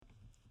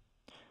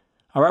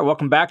All right,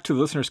 welcome back to the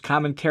listener's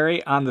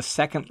commentary on the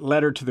second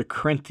letter to the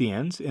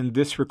Corinthians. In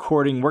this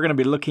recording, we're going to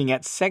be looking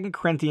at 2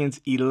 Corinthians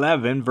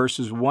 11,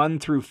 verses 1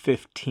 through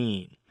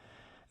 15.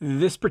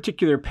 This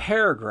particular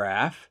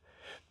paragraph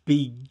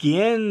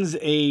begins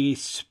a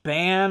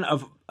span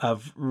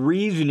of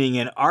reasoning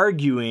and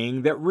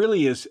arguing that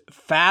really is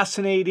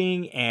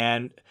fascinating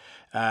and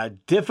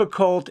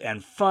difficult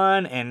and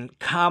fun and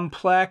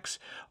complex,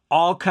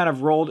 all kind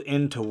of rolled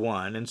into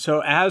one. And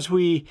so as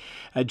we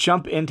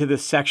jump into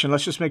this section,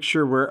 let's just make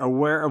sure we're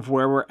aware of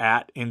where we're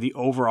at in the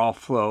overall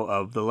flow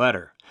of the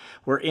letter.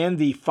 We're in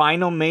the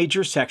final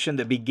major section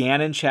that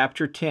began in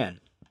chapter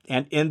 10.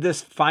 And in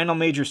this final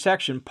major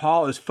section,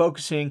 Paul is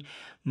focusing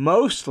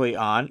mostly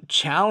on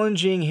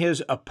challenging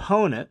his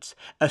opponents,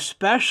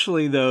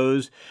 especially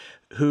those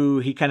who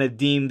he kind of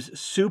deems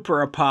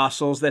super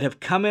apostles that have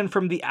come in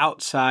from the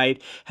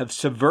outside, have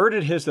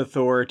subverted his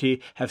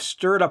authority, have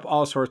stirred up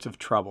all sorts of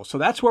trouble. So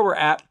that's where we're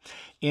at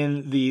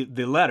in the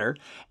letter.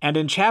 And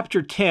in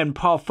chapter 10,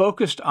 Paul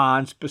focused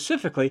on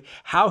specifically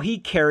how he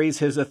carries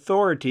his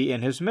authority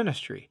in his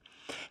ministry.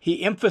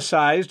 He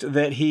emphasized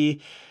that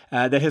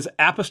that his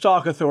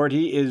apostolic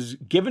authority is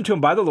given to him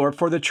by the Lord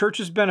for the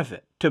church's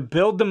benefit, to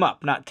build them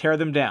up, not tear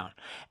them down.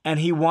 And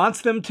he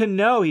wants them to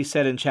know, he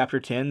said in chapter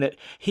 10, that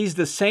he's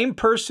the same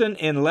person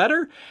in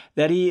letter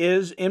that he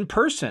is in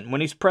person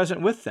when he's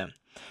present with them.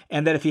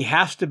 And that if he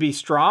has to be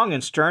strong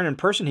and stern in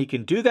person, he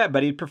can do that,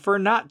 but he'd prefer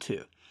not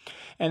to.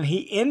 And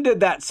he ended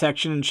that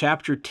section in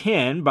chapter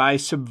 10 by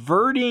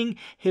subverting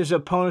his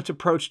opponent's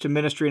approach to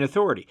ministry and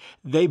authority.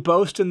 They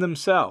boast in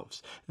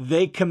themselves.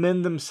 They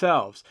commend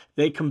themselves.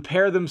 They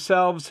compare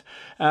themselves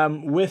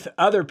with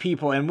other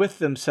people and with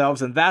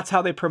themselves, and that's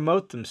how they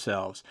promote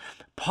themselves.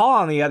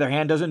 Paul, on the other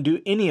hand, doesn't do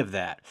any of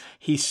that.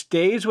 He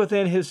stays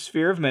within his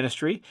sphere of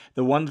ministry,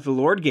 the one that the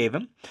Lord gave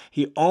him.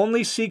 He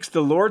only seeks the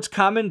Lord's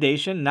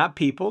commendation, not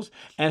people's,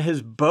 and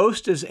his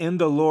boast is in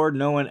the Lord,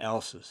 no one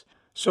else's.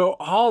 So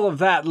all of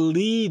that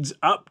leads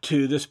up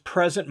to this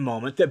present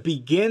moment that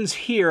begins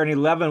here in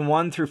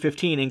 11:1 through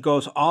 15 and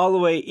goes all the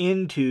way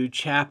into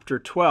chapter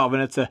 12.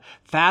 And it's a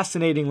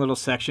fascinating little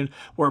section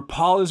where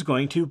Paul is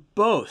going to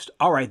boast.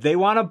 All right, they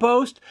want to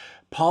boast.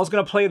 Paul's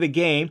going to play the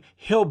game.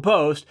 He'll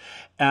boast.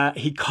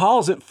 He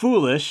calls it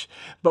foolish,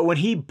 but when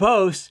he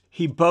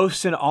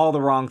boasts in all the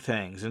wrong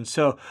things. And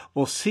so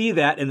we'll see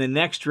that in the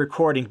next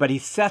recording, but he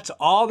sets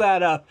all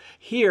that up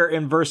here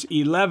in verse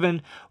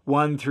 11,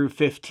 1 through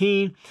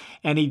 15.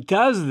 And he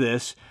does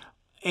this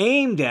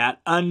aimed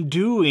at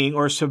undoing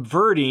or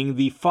subverting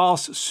the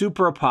false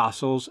super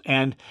apostles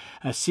and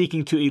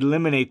seeking to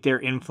eliminate their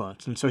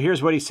influence. And so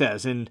here's what he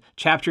says in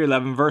chapter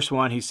 11, verse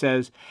 1. He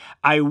says,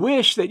 "I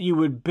wish that you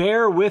would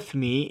bear with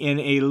me in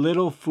a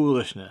little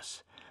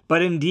foolishness,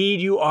 but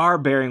indeed you are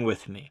bearing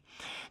with me."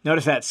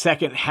 Notice that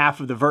second half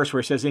of the verse where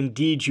it says,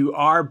 "Indeed you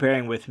are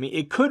bearing with me."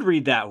 It could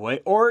read that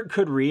way, or it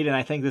could read, and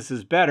I think this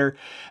is better,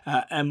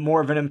 and more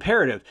of an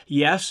imperative.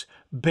 Yes,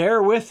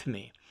 bear with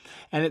me.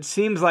 And it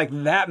seems like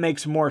that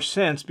makes more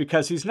sense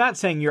because he's not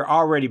saying you're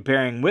already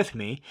bearing with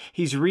me.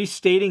 He's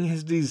restating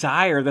his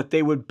desire that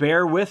they would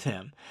bear with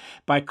him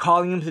by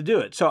calling him to do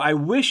it. So I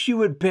wish you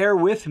would bear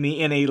with me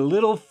in a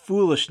little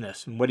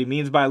foolishness. And what he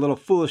means by a little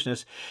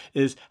foolishness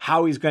is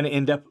how he's going to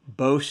end up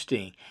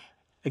boasting.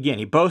 Again,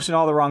 he boasts in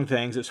all the wrong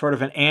things. It's sort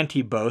of an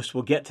anti-boast.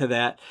 We'll get to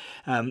that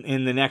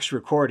in the next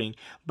recording.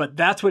 But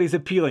that's what he's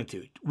appealing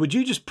to. Would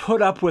you just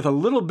put up with a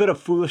little bit of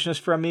foolishness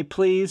from me,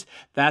 please?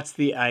 That's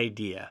the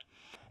idea.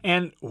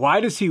 And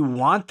why does he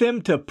want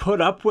them to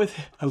put up with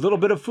a little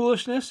bit of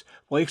foolishness?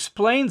 Well, he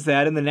explains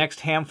that in the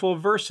next handful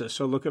of verses.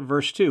 So look at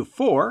verse 2.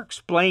 For,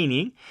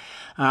 explaining,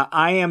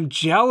 I am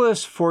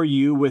jealous for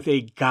you with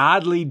a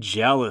godly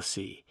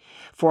jealousy.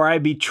 For I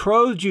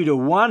betrothed you to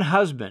one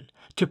husband,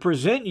 to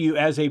present you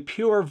as a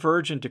pure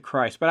virgin to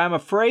Christ. But I'm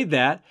afraid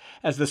that,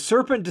 as the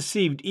serpent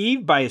deceived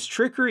Eve by his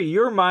trickery,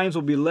 your minds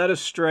will be led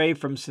astray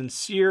from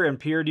sincere and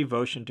pure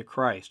devotion to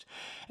Christ.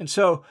 And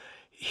so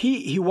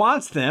he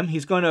wants them,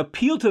 he's going to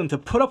appeal to them to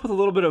put up with a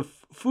little bit of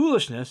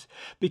foolishness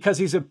because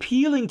he's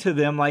appealing to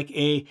them like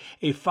a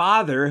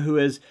father who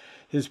has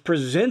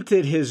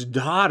presented his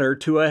daughter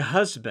to a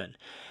husband.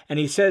 And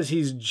he says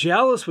he's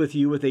jealous with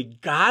you with a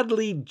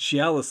godly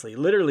jealousy,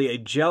 literally a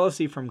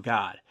jealousy from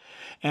God.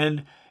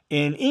 And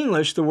in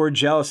English, the word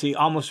jealousy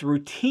almost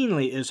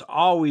routinely is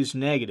always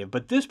negative,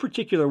 but this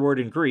particular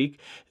word in Greek,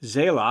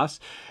 zelos,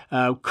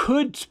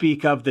 could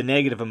speak of the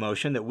negative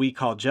emotion that we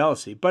call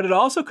jealousy, but it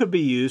also could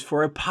be used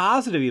for a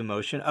positive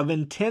emotion of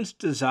intense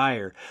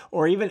desire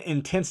or even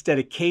intense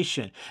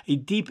dedication, a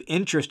deep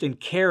interest in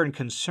care and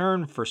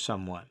concern for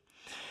someone.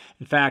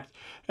 In fact,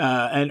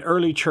 an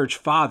early church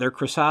father,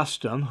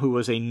 Chrysostom, who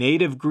was a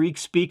native Greek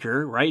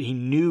speaker, right? He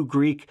knew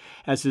Greek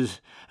as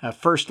his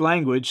first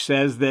language,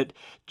 says that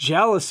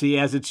jealousy,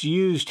 as it's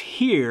used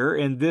here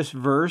in this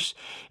verse,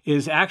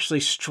 is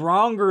actually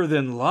stronger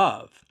than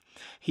love.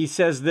 he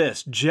says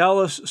this: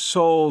 jealous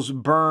souls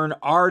burn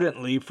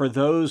ardently for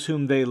those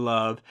whom they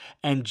love,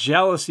 and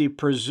jealousy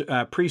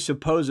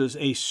presupposes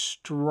a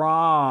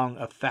strong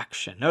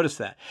affection. Notice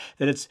that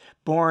it's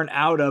born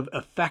out of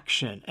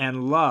affection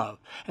and love.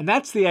 And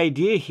that's the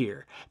idea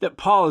here, that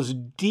Paul is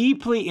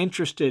deeply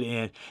interested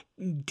in,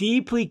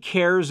 deeply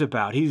cares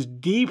about. He's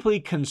deeply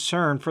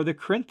concerned for the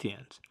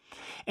Corinthians.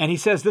 And he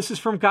says this is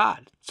from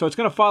God. So it's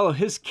going to follow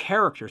his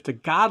character. It's a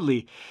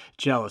godly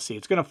jealousy.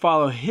 It's going to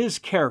follow his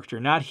character,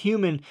 not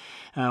human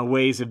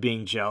ways of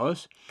being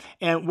jealous.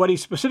 And what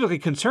he's specifically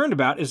concerned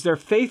about is their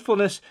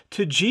faithfulness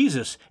to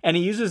Jesus. And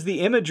he uses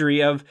the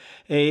imagery of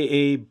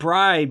a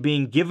bride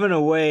being given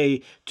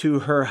away to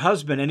her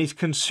husband. And he's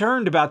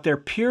concerned about their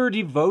pure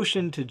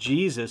devotion to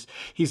Jesus.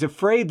 He's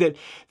afraid that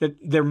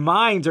their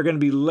minds are going to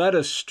be led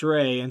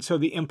astray. And so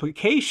the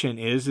implication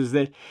is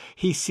that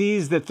he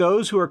sees that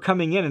those who are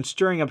coming in and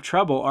stirring up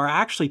trouble are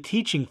actually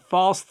teaching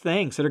false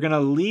things that are going to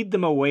lead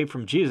them away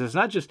from Jesus. It's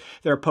not just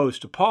they're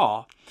opposed to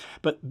Paul,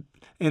 but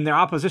in their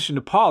opposition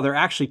to Paul, they're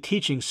actually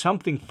teaching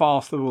something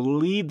false that will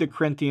lead the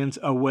Corinthians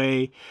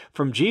away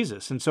from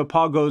Jesus. And so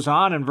Paul goes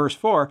on in verse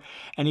 4,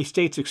 and he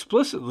states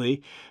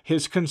explicitly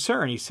his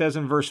concern. He says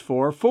in verse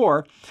 4,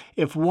 "For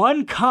if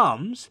one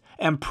comes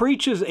and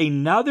preaches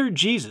another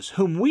Jesus,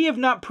 whom we have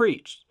not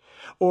preached,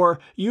 or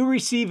you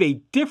receive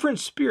a different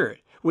spirit,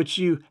 which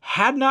you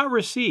had not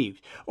received,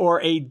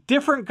 or a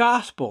different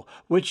gospel,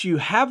 which you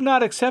have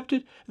not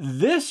accepted,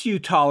 this you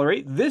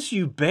tolerate, this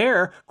you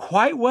bear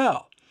quite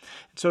well."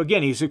 So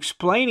again, he's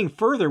explaining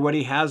further what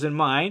he has in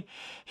mind.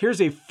 Here's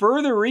a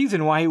further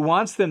reason why he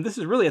wants them. This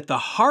is really at the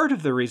heart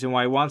of the reason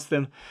why he wants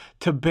them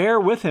to bear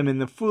with him in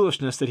the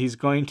foolishness that he's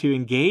going to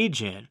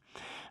engage in.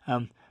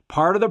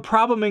 Part of the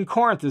problem in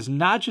Corinth is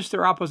not just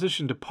their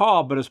opposition to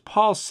Paul, but as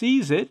Paul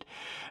sees it,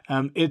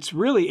 it's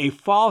really a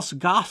false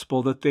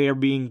gospel that they are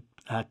being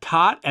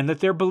taught and that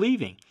they're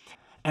believing.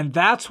 And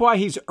that's why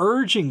he's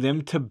urging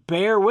them to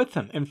bear with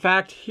him. In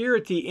fact, here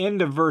at the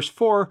end of verse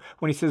 4,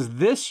 when he says,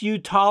 "This you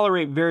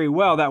tolerate very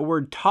well," that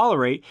word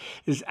tolerate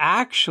is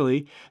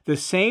actually the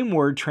same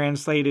word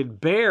translated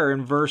bear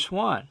in verse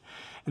 1.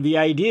 And the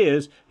idea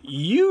is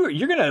you're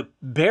going to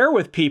bear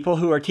with people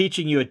who are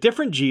teaching you a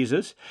different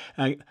Jesus,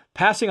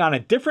 passing on a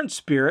different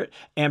spirit,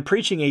 and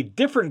preaching a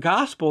different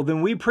gospel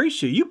than we preach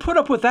to you. You put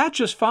up with that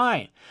just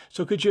fine.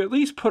 So could you at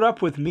least put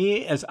up with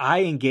me as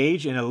I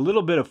engage in a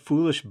little bit of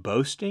foolish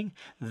boasting?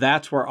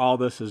 That's where all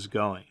this is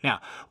going.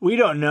 Now, we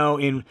don't know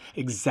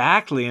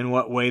exactly in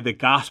what way the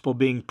gospel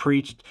being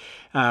preached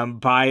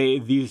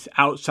by these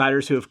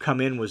outsiders who have come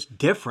in was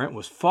different,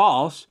 was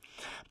false,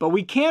 but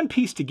we can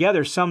piece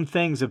together some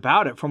things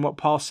about it from what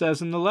Paul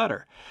says in the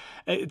letter.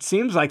 It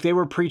seems like they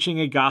were preaching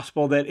a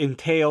gospel that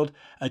entailed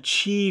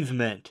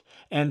achievement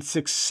and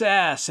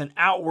success and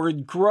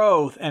outward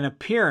growth and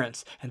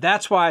appearance. And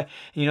that's why,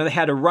 they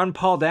had to run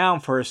Paul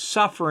down for his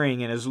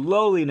suffering and his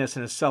lowliness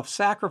and his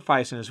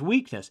self-sacrifice and his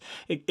weakness.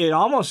 It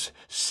almost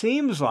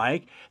seems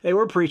like they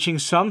were preaching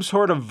some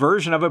sort of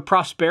version of a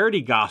prosperity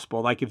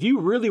gospel. Like if you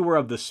really were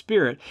of the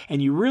Spirit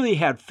and you really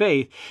had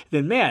faith,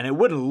 then man, it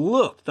wouldn't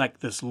look like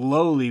this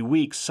lowly,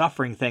 weak,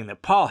 suffering thing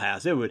that Paul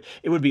has. It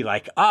would be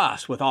like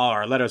us with all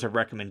our letters of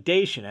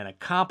recommendation and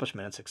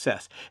accomplishment and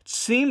success. It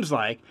seems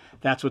like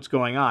that's what's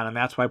going on, and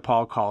that's why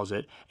Paul calls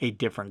it a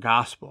different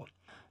gospel.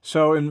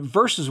 So in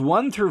verses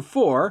 1 through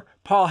 4,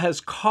 Paul has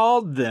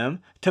called them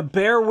to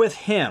bear with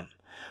him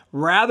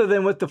rather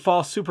than with the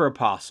false super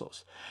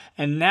apostles.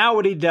 And now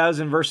what he does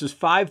in verses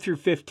 5 through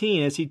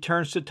 15 is he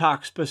turns to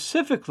talk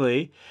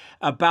specifically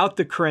about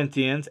the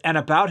Corinthians and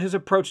about his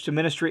approach to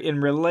ministry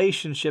in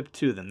relationship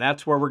to them.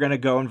 That's where we're going to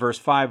go in verse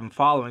 5 and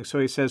following. So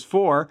he says,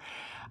 "For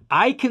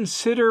I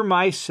consider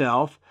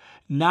myself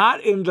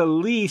not in the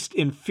least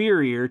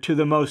inferior to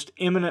the most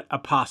eminent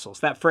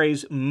apostles." That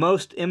phrase,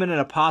 most eminent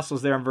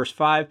apostles, there in verse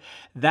 5,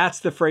 that's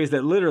the phrase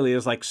that literally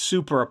is like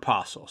super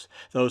apostles,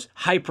 those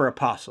hyper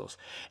apostles.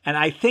 And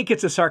I think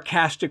it's a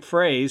sarcastic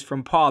phrase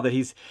from Paul that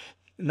he's,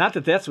 not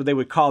that that's what they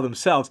would call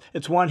themselves,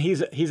 it's one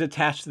he's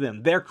attached to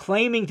them. They're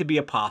claiming to be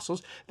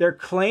apostles, they're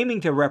claiming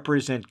to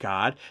represent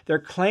God, they're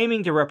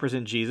claiming to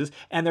represent Jesus,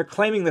 and they're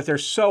claiming that they're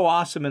so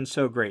awesome and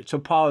so great. So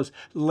Paul has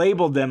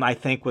labeled them, I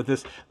think, with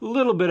this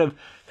little bit of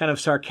kind of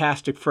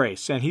sarcastic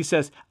phrase. And he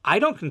says, I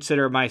don't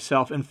consider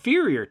myself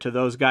inferior to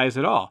those guys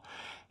at all.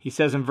 He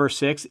says in verse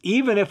 6,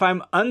 "Even if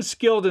I'm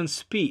unskilled in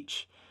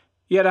speech,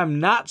 yet I'm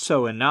not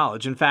so in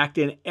knowledge. In fact,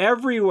 in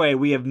every way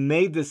we have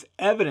made this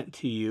evident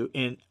to you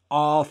in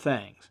all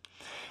things."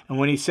 And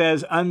when he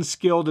says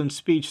unskilled in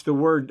speech, the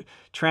word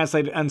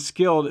translated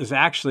unskilled is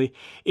actually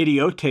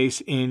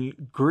idiotes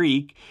in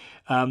Greek,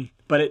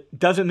 but it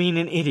doesn't mean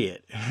an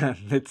idiot.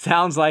 It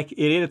sounds like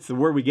idiot. It's the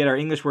word we get our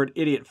English word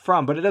idiot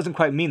from, but it doesn't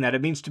quite mean that.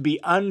 It means to be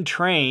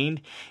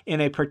untrained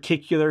in a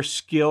particular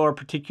skill or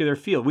particular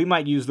field. We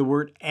might use the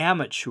word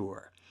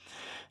amateur.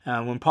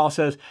 When Paul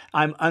says,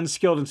 I'm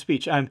unskilled in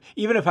speech,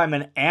 even if I'm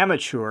an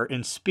amateur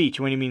in speech,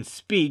 when he means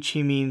speech,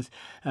 he means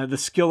the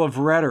skill of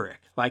rhetoric.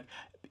 Like,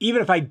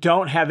 even if I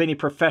don't have any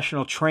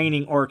professional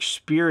training or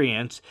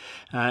experience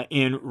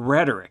in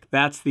rhetoric.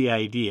 That's the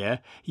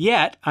idea.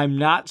 Yet, I'm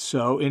not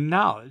so in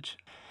knowledge.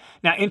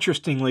 Now,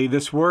 interestingly,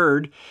 this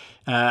word,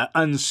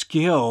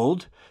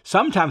 unskilled,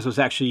 sometimes was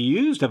actually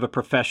used of a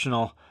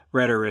professional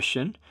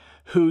rhetorician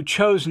who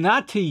chose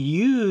not to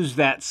use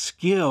that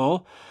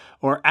skill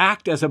or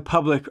act as a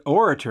public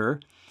orator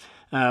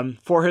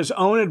for his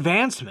own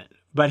advancement,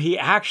 but he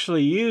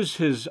actually used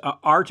his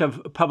art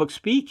of public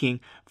speaking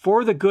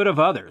for the good of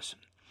others.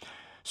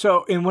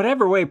 So in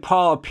whatever way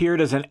Paul appeared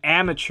as an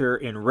amateur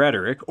in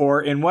rhetoric,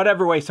 or in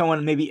whatever way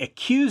someone maybe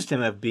accused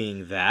him of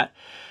being that,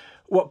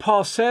 what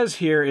Paul says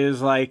here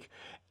is like,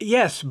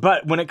 yes,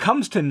 but when it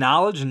comes to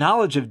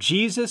knowledge of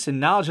Jesus and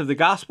knowledge of the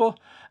gospel,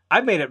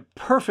 I've made it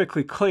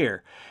perfectly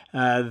clear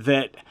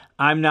that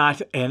I'm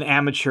not an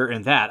amateur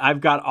in that.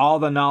 I've got all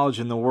the knowledge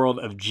in the world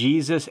of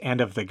Jesus and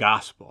of the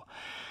gospel.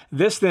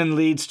 This then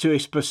leads to a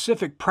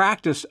specific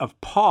practice of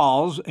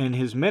Paul's in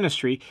his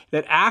ministry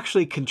that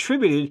actually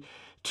contributed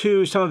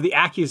to some of the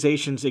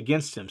accusations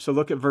against him. So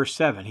look at verse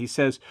 7. He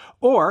says,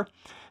 or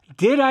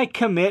did I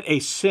commit a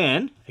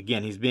sin?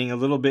 Again, he's being a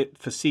little bit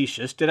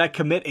facetious. Did I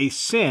commit a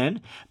sin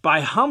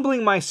by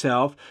humbling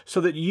myself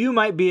so that you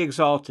might be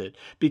exalted?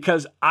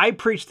 Because I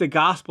preached the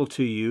gospel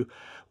to you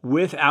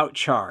without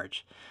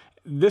charge.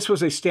 This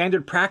was a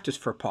standard practice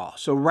for Paul.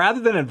 So rather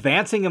than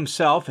advancing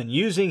himself and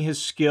using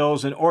his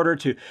skills in order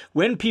to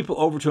win people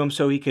over to him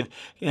so he could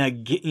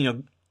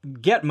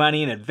get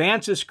money and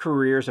advance his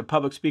career as a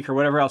public speaker or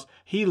whatever else,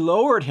 he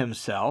lowered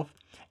himself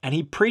and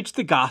he preached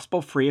the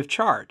gospel free of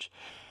charge.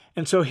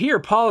 And so here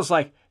Paul is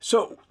like,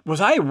 so was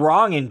I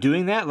wrong in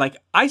doing that? Like,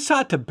 I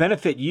sought to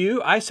benefit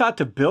you. I sought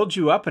to build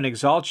you up and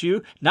exalt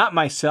you, not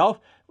myself.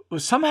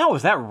 Somehow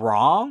was that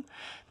wrong?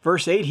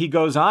 Verse 8, he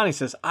goes on, he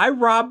says, I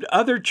robbed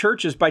other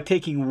churches by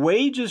taking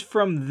wages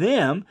from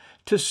them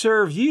to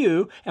serve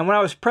you. And when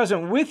I was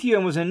present with you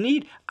and was in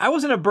need, I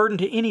wasn't a burden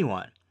to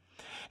anyone.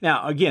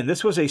 Now, again,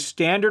 this was a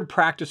standard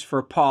practice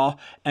for Paul,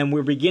 and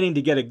we're beginning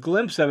to get a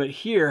glimpse of it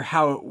here,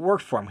 how it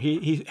worked for him.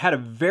 He had a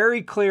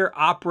very clear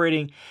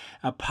operating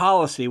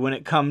policy when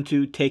it come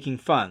to taking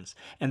funds,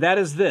 and that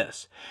is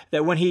this,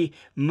 that when he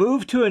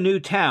moved to a new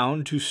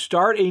town to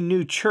start a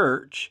new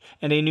church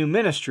and a new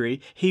ministry,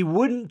 he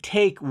wouldn't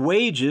take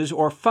wages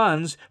or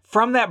funds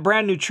from that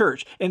brand new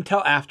church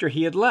until after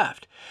he had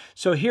left.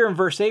 So here in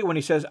verse 8, when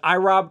he says, I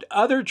robbed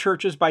other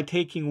churches by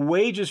taking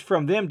wages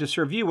from them to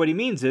serve you, what he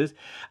means is,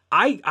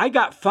 I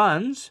got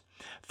funds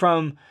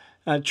from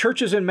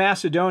churches in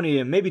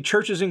Macedonia, maybe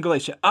churches in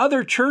Galatia,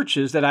 other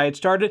churches that I had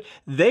started.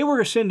 They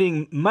were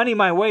sending money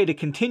my way to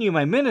continue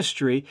my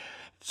ministry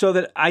so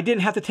that I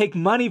didn't have to take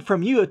money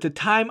from you at the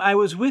time I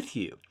was with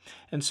you.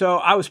 And so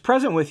I was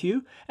present with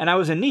you and I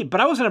was in need,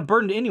 but I wasn't a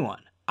burden to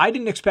anyone. I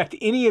didn't expect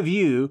any of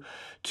you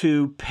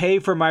to pay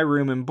for my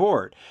room and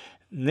board.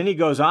 And then he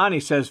goes on, he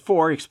says,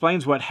 he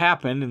explains what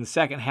happened in the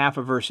second half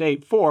of verse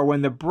 8.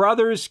 When the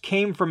brothers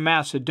came from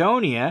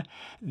Macedonia,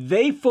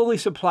 they fully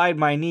supplied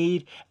my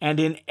need, and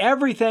in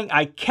everything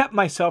I kept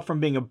myself from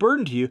being a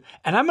burden to you,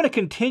 and I'm going to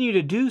continue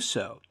to do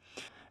so.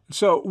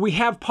 So we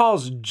have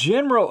Paul's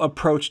general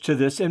approach to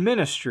this in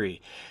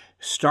ministry.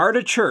 Start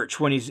a church.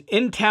 When he's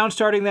in town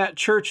starting that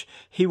church,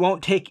 he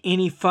won't take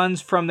any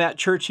funds from that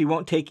church. He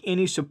won't take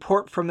any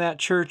support from that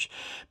church.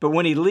 But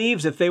when he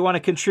leaves, if they want to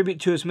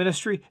contribute to his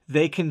ministry,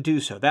 they can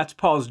do so. That's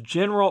Paul's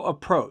general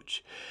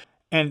approach.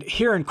 And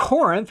here in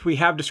Corinth, we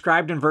have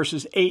described in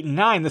verses 8 and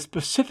 9 the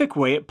specific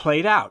way it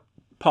played out.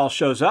 Paul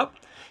shows up.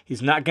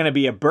 He's not going to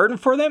be a burden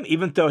for them,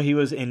 even though he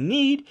was in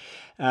need.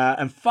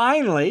 And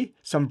finally,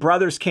 some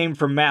brothers came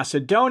from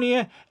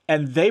Macedonia,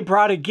 and they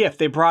brought a gift.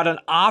 They brought an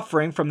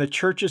offering from the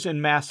churches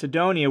in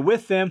Macedonia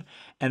with them,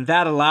 and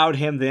that allowed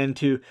him then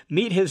to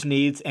meet his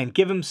needs and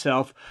give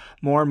himself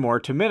more and more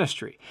to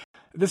ministry.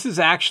 This is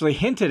actually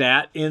hinted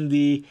at in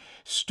the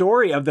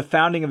story of the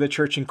founding of the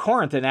church in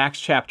Corinth in Acts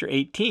chapter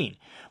 18.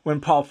 When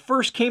Paul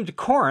first came to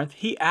Corinth,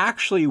 he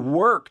actually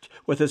worked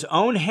with his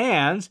own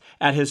hands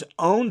at his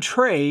own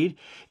trade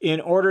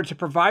in order to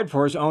provide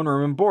for his own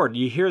room and board.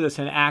 You hear this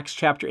in Acts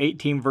chapter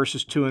 18,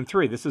 verses 2 and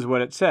 3. This is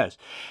what it says.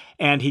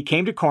 And he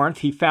came to Corinth.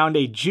 He found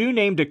a Jew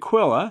named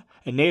Aquila,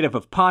 a native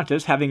of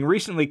Pontus, having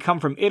recently come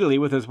from Italy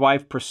with his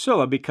wife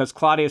Priscilla, because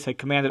Claudius had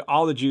commanded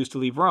all the Jews to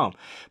leave Rome.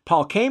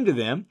 Paul came to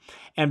them,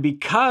 and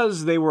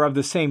because they were of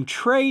the same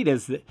trade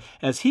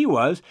as he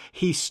was,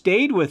 he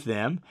stayed with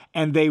them,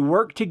 and they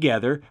worked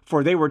together,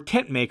 for they were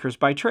tent makers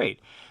by trade.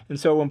 And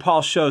so when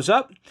Paul shows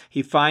up,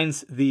 he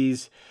finds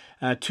these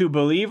two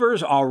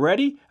believers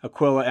already,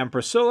 Aquila and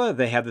Priscilla.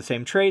 They have the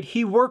same trade.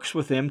 He works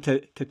with them to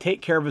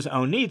take care of his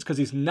own needs because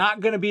he's not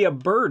going to be a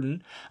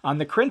burden on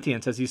the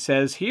Corinthians, as he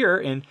says here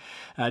in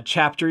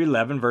chapter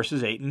 11,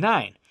 verses 8 and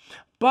 9.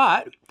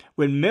 But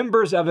when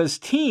members of his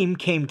team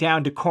came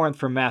down to Corinth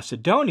from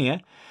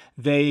Macedonia,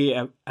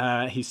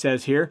 he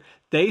says here,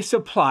 they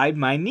supplied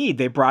my need.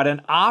 They brought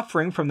an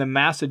offering from the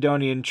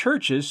Macedonian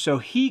churches so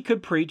he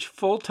could preach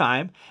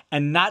full-time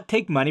and not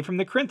take money from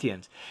the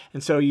Corinthians.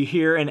 And so you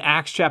hear in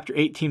Acts chapter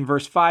 18,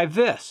 verse 5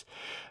 this,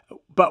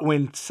 But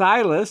when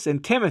Silas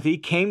and Timothy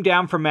came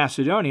down from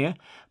Macedonia,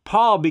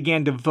 Paul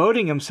began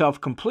devoting himself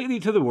completely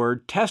to the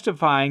word,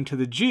 testifying to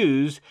the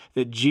Jews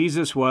that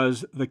Jesus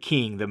was the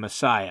King, the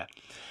Messiah.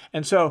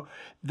 And so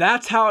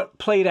that's how it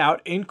played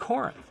out in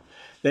Corinth,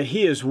 that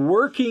he is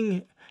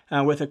working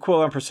with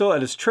Aquila and Priscilla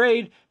at his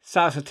trade.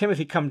 Silas and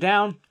Timothy come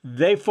down.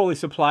 They fully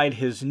supplied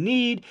his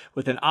need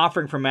with an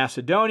offering from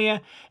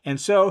Macedonia. And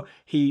so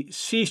he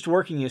ceased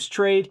working his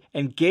trade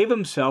and gave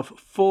himself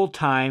full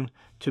time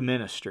to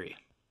ministry.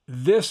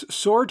 This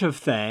sort of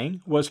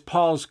thing was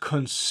Paul's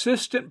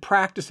consistent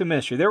practice in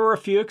ministry. There were a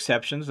few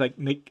exceptions, like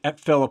at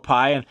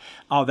Philippi and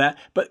all that,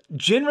 but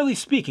generally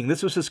speaking,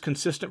 this was his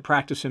consistent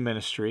practice in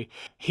ministry.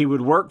 He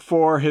would work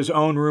for his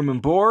own room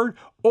and board,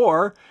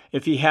 or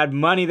if he had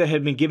money that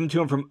had been given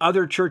to him from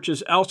other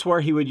churches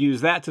elsewhere, he would use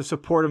that to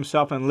support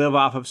himself and live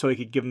off of so he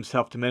could give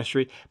himself to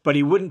ministry. But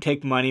he wouldn't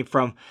take money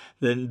from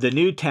the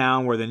new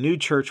town where the new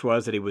church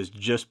was that he was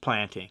just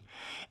planting.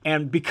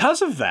 And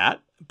because of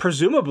that,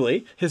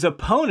 presumably, his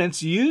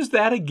opponents used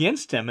that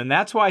against him, and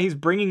that's why he's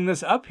bringing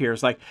this up here.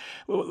 It's like,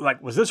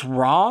 was this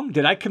wrong?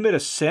 Did I commit a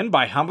sin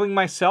by humbling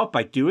myself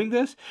by doing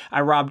this?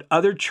 I robbed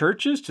other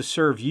churches to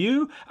serve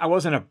you. I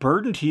wasn't a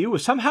burden to you.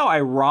 Was somehow I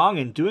wrong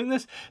in doing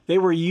this? They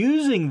were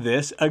using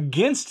this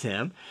against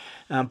him.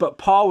 But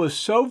Paul was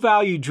so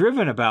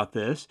value-driven about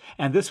this,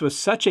 and this was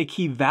such a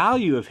key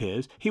value of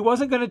his, he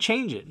wasn't going to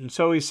change it. And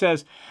so he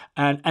says,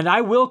 and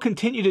I will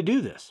continue to do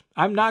this.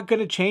 I'm not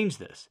going to change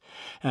this.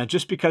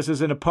 Just because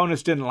his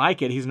opponents didn't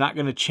like it, he's not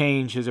going to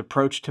change his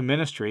approach to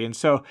ministry. And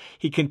so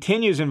he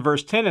continues in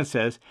verse 10 and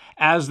says,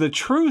 as the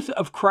truth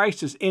of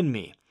Christ is in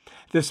me,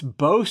 this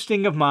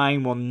boasting of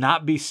mine will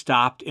not be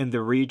stopped in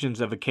the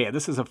regions of Achaia.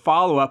 This is a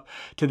follow-up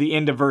to the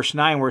end of verse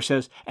 9 where it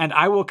says, and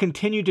I will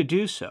continue to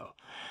do so.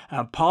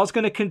 Paul's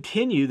going to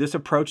continue this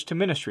approach to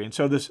ministry. And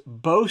so this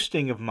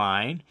boasting of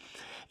mine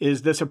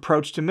is this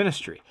approach to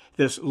ministry,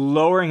 this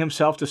lowering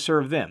himself to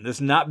serve them, this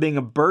not being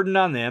a burden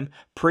on them,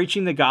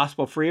 preaching the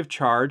gospel free of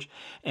charge,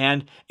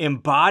 and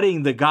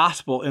embodying the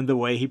gospel in the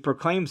way he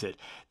proclaims it.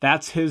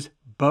 That's his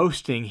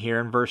boasting here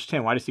in verse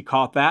 10. Why does he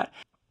call it that?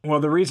 Well,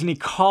 the reason he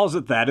calls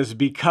it that is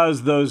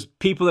because those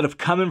people that have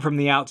come in from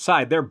the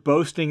outside, they're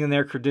boasting in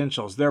their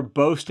credentials. They're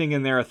boasting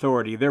in their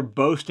authority. They're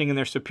boasting in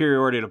their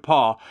superiority to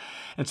Paul.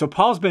 And so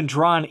Paul's been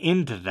drawn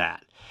into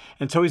that.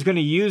 And so he's going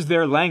to use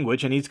their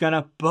language and he's going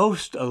to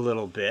boast a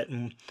little bit.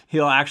 And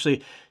he'll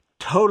actually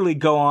totally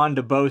go on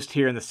to boast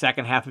here in the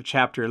second half of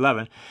chapter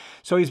 11.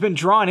 So he's been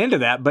drawn into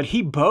that, but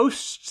he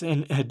boasts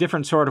in a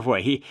different sort of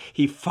way.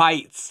 He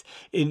fights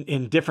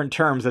in different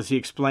terms, as he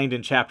explained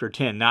in chapter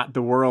 10, not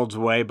the world's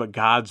way, but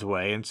God's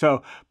way. And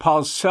so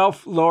Paul's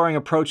self-lowering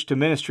approach to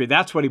ministry,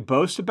 that's what he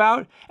boasts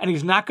about, and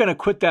he's not going to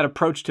quit that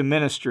approach to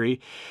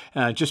ministry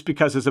just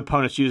because his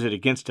opponents use it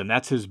against him.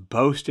 That's his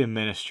boast in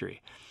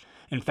ministry.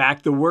 In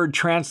fact, the word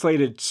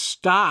translated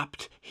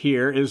stopped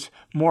here is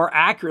more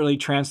accurately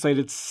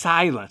translated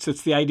silence.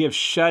 It's the idea of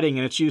shutting,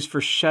 and it's used for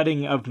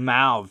shutting of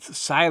mouths,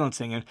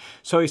 silencing. And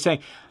so he's saying,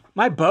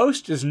 my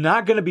boast is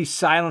not going to be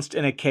silenced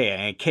in Achaia.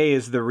 And Achaia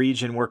is the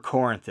region where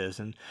Corinth is.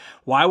 And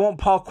why won't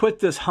Paul quit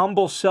this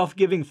humble,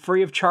 self-giving,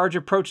 free of charge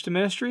approach to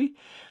ministry?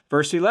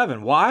 Verse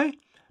 11, why?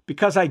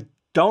 Because I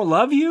don't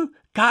love you?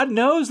 God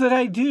knows that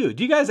I do.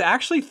 Do you guys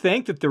actually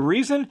think that the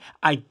reason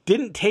I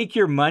didn't take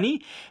your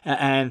money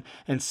and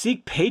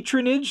seek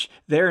patronage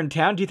there in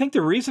town, do you think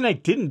the reason I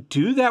didn't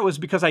do that was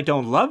because I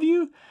don't love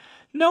you?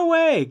 No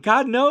way.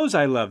 God knows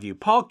I love you.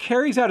 Paul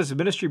carries out his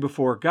ministry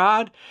before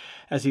God,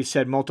 as he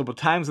said multiple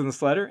times in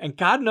this letter, and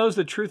God knows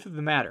the truth of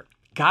the matter.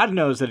 God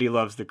knows that he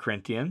loves the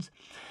Corinthians.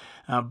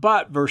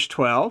 But, verse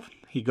 12,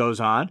 he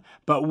goes on,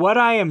 but what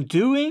I am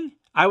doing,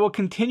 I will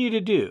continue to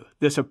do.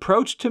 This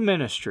approach to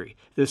ministry,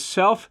 this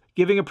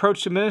self-giving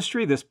approach to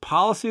ministry, this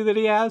policy that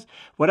he has,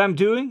 what I'm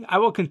doing, I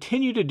will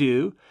continue to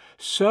do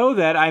so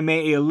that I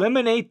may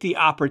eliminate the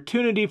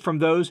opportunity from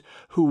those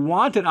who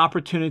want an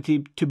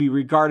opportunity to be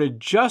regarded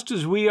just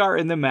as we are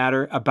in the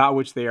matter about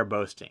which they are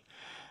boasting.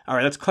 All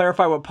right, let's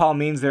clarify what Paul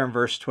means there in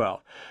verse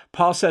 12.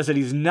 Paul says that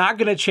he's not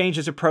going to change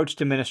his approach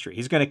to ministry.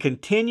 He's going to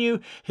continue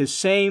his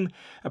same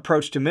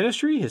approach to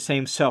ministry, his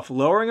same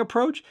self-lowering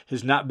approach,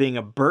 his not being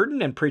a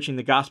burden and preaching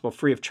the gospel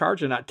free of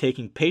charge and not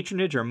taking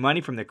patronage or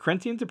money from the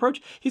Corinthians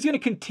approach. He's going to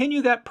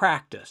continue that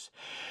practice.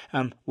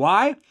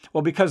 Why?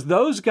 Well, because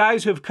those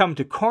guys who have come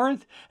to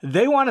Corinth,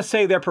 they want to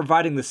say they're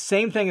providing the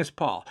same thing as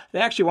Paul. They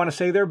actually want to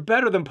say they're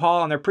better than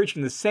Paul and they're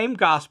preaching the same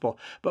gospel.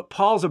 But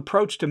Paul's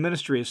approach to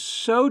ministry is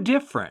so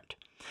different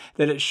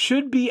that it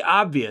should be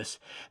obvious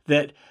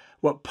that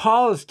what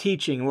Paul is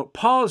teaching, what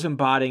Paul is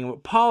embodying,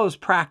 what Paul is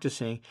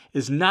practicing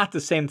is not the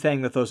same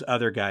thing that those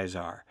other guys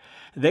are.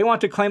 They want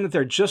to claim that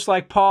they're just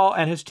like Paul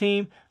and his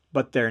team,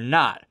 but they're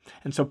not.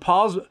 And so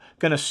Paul's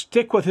going to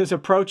stick with his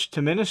approach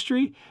to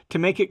ministry to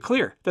make it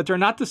clear that they're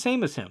not the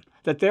same as him,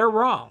 that they're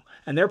wrong,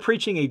 and they're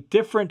preaching a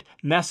different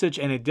message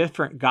and a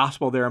different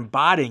gospel. They're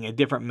embodying a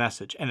different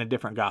message and a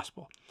different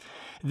gospel.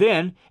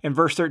 Then, in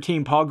verse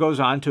 13, Paul goes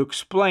on to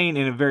explain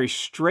in a very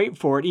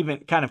straightforward, even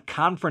kind of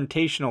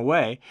confrontational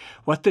way,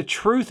 what the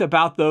truth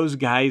about those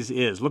guys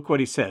is. Look what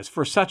he says.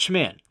 For such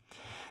men,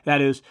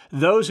 That is,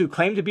 those who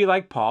claim to be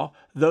like Paul,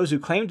 those who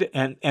claim to,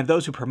 and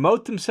those who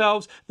promote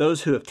themselves,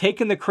 those who have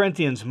taken the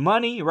Corinthians'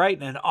 money,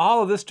 right, and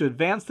all of this to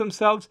advance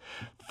themselves,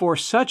 for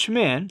such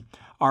men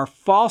are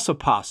false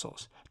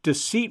apostles,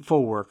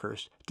 deceitful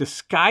workers,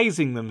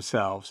 disguising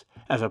themselves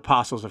as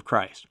apostles of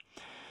Christ.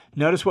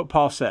 Notice what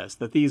Paul says,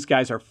 that these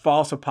guys are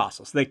false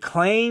apostles. They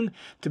claim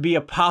to be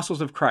apostles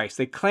of Christ.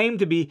 They claim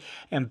to be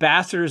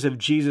ambassadors of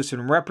Jesus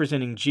and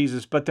representing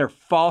Jesus, but they're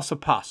false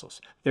apostles.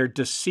 They're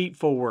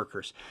deceitful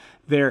workers.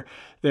 They're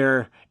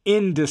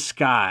in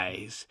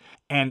disguise.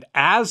 And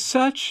as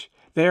such,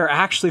 they're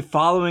actually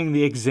following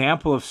the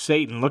example of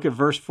Satan. Look at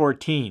verse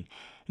 14.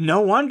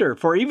 No wonder,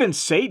 for even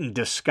Satan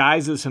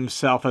disguises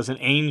himself as an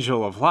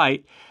angel of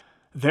light.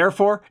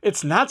 Therefore,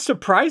 it's not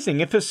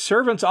surprising if his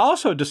servants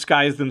also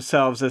disguise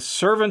themselves as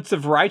servants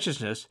of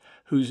righteousness,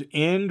 whose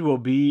end will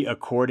be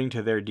according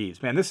to their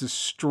deeds. Man, this is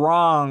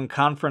strong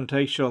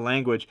confrontational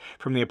language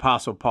from the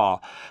Apostle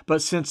Paul.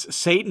 But since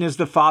Satan is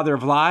the father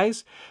of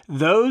lies,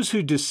 those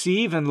who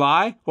deceive and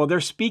lie, well, they're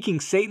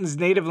speaking Satan's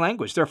native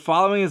language. They're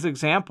following his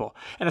example.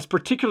 And it's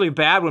particularly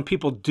bad when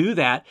people do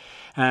that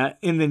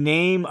in the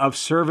name of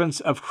servants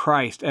of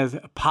Christ, as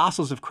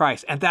apostles of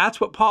Christ. And that's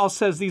what Paul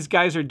says these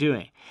guys are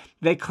doing.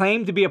 They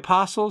claim to be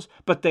apostles,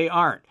 but they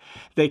aren't.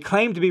 They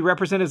claim to be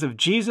representatives of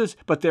Jesus,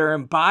 but they're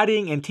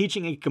embodying and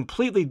teaching a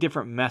completely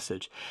different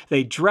message.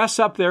 They dress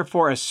up,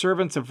 therefore, as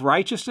servants of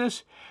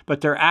righteousness,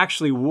 but they're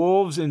actually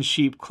wolves in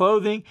sheep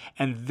clothing,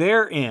 and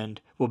their end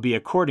will be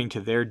according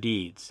to their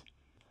deeds.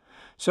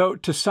 So,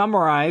 to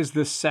summarize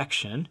this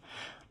section,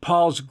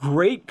 Paul's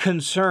great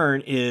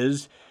concern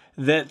is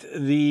that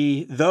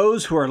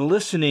those who are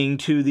listening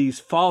to these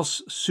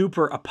false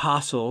super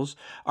apostles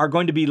are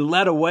going to be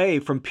led away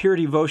from pure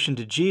devotion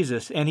to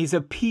Jesus, and he's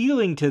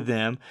appealing to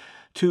them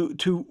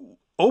to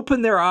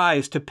open their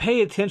eyes, to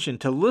pay attention,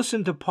 to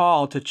listen to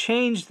Paul, to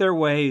change their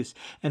ways,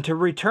 and to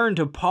return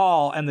to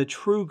Paul and the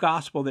true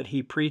gospel that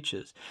he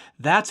preaches.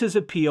 That's his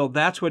appeal.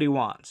 That's what he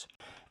wants.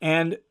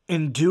 And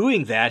in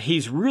doing that,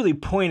 he's really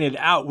pointed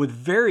out with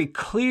very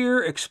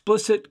clear,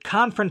 explicit,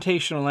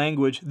 confrontational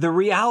language the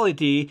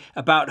reality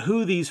about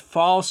who these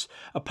false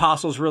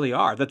apostles really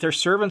are, that they're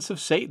servants of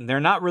Satan. They're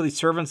not really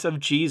servants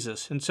of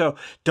Jesus. And so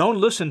don't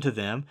listen to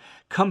them.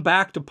 Come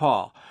back to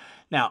Paul.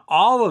 Now,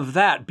 all of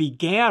that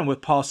began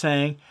with Paul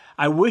saying,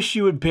 I wish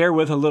you would bear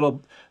with a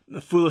little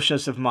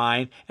foolishness of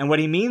mine. And what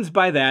he means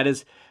by that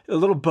is a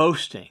little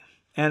boasting.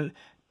 And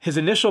his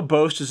initial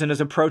boast is in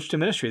his approach to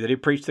ministry, that he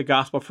preached the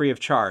gospel free of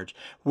charge.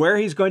 Where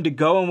he's going to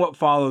go and what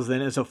follows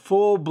then is a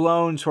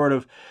full-blown sort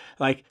of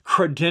like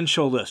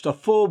credential list, a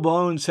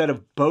full-blown set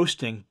of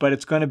boasting, but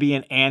it's going to be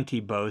an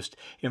anti-boast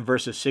in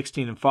verses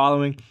 16 and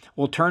following.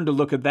 We'll turn to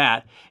look at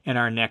that in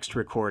our next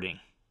recording.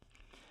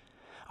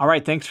 All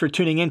right, thanks for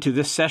tuning in to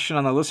this session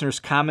on the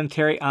Listener's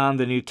Commentary on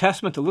the New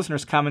Testament. The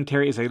Listener's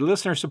Commentary is a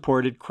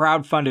listener-supported,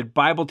 crowd-funded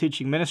Bible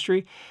teaching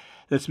ministry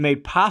that's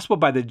made possible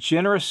by the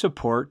generous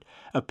support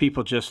of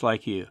people just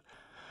like you.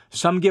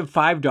 Some give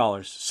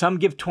 $5, some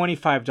give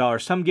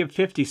 $25, some give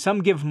 $50,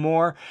 some give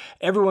more.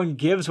 Everyone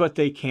gives what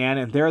they can,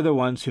 and they're the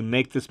ones who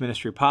make this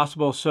ministry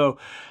possible. So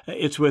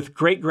it's with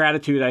great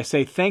gratitude I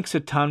say thanks a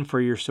ton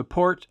for your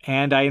support,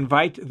 and I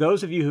invite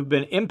those of you who've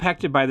been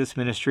impacted by this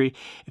ministry,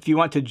 if you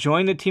want to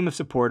join the team of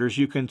supporters,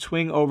 you can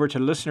swing over to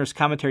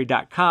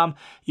listenerscommentary.com.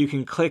 You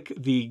can click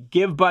the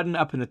Give button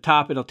up in the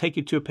top. It'll take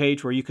you to a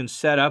page where you can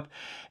set up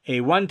a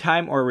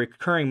one-time or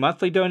recurring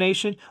monthly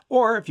donation,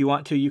 or if you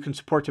want to, you can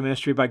support the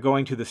ministry by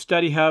going to the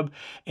Study Hub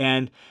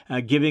and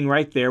giving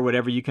right there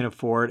whatever you can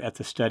afford at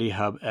the Study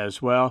Hub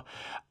as well.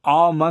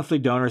 All monthly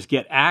donors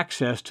get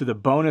access to the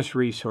bonus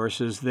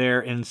resources there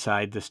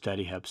inside the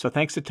Study Hub. So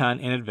thanks a ton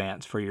in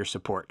advance for your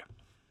support.